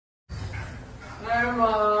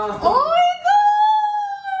Norma! Oh my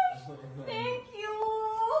gosh! Thank you!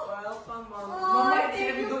 Welcome, Mama. Oh, Mama, it's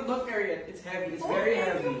thank heavy. you. Don't carry it. It's heavy. It's Oh, very thank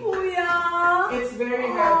heavy. you, Kuya! It's very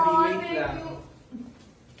heavy. Oh, Wait thank lang. you.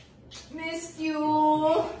 Missed you.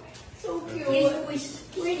 So cute.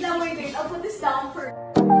 Wait lang, wait. I'll put this down first.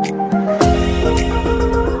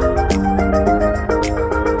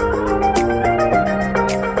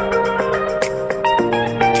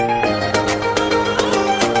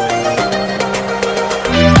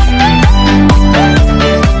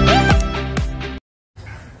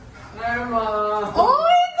 Norma! Oh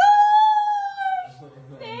my gosh!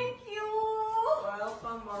 Thank you!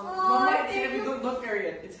 Welcome, Mama. Oh, Mama, it's thank heavy. you. Don't carry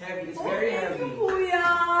it. It's heavy. It's Oh, very thank heavy. you, Kuya!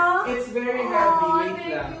 It's very Oh, heavy. Wait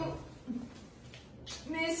thank lang. you.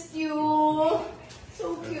 Missed you.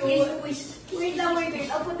 So cute. Wait lang, wait.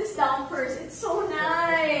 I'll put this down first. It's so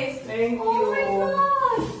nice. Thank you. Oh my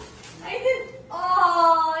gosh. I did.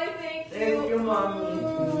 Oh, thank you. Thank you, Mommy.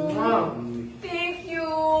 Mom. Thank you.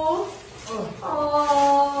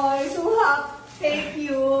 Oh, I'm so happy. Thank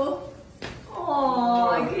you.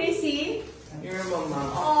 Oh, Chrissy. Here, Mama.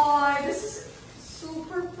 Oh, this is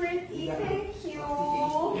super pretty. Thank you.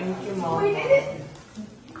 Thank you, Mama. Wait,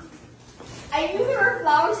 I knew there were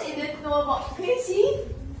flowers I didn't know about. Chrissy?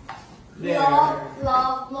 There.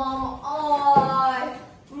 Love, Mom. Oh,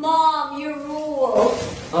 Mom, you rule.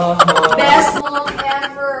 Uh-huh. Best mom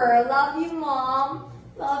ever. Love you, Mom.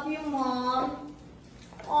 Love you, Mom.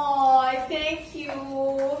 Oh, thank you.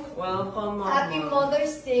 Welcome, Mama. Happy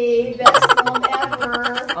Mother's Day. Best mom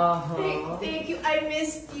ever. Uh-huh. Thank you. I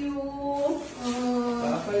missed you.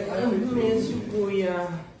 I miss you, Kuya.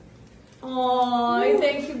 Oh,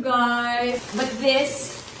 thank you guys. But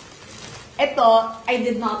ito, I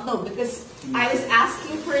did not know because I was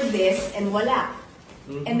asking for this and wala.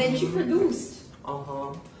 And then she produced.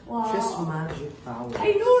 Uh-huh. Wow. She's magic power.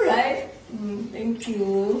 I know, right? Thank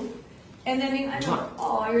you. And then yung ano,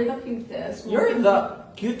 oh, you're the cutest. You're the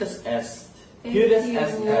cutest est. Thank Cutest you.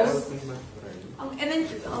 est. And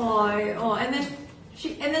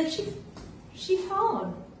then she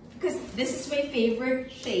found, because this is my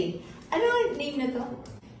favorite shade. Ano ang name na to?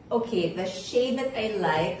 Okay, the shade that I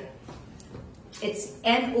like, it's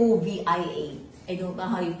Novia. I don't know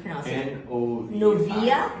how you pronounce it.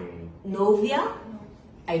 Novia? Novia?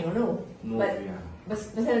 I don't know. Novia. But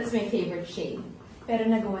that's my favorite shade. Pero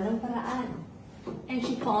nagawa ng paraan. And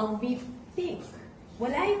she found me pink.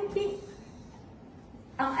 Wala yung pink.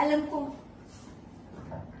 Ang alam ko,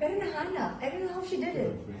 pero nahanap. I don't know how she did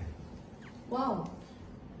it. Wow.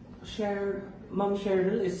 Mom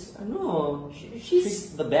Cheryl is,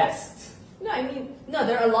 She's the best. No, I mean, no,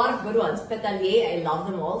 there are a lot of good ones. Petalier, I love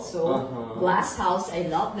them also. Glass House, I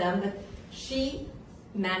love them. But she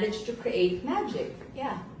managed to create magic.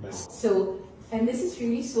 Yeah. So, and this is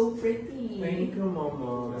really so pretty. Thank you,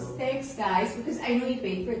 Mama. Thanks, guys, because I know you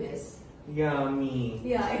paid for this. Yummy.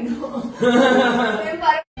 Yeah, I know.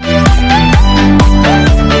 Para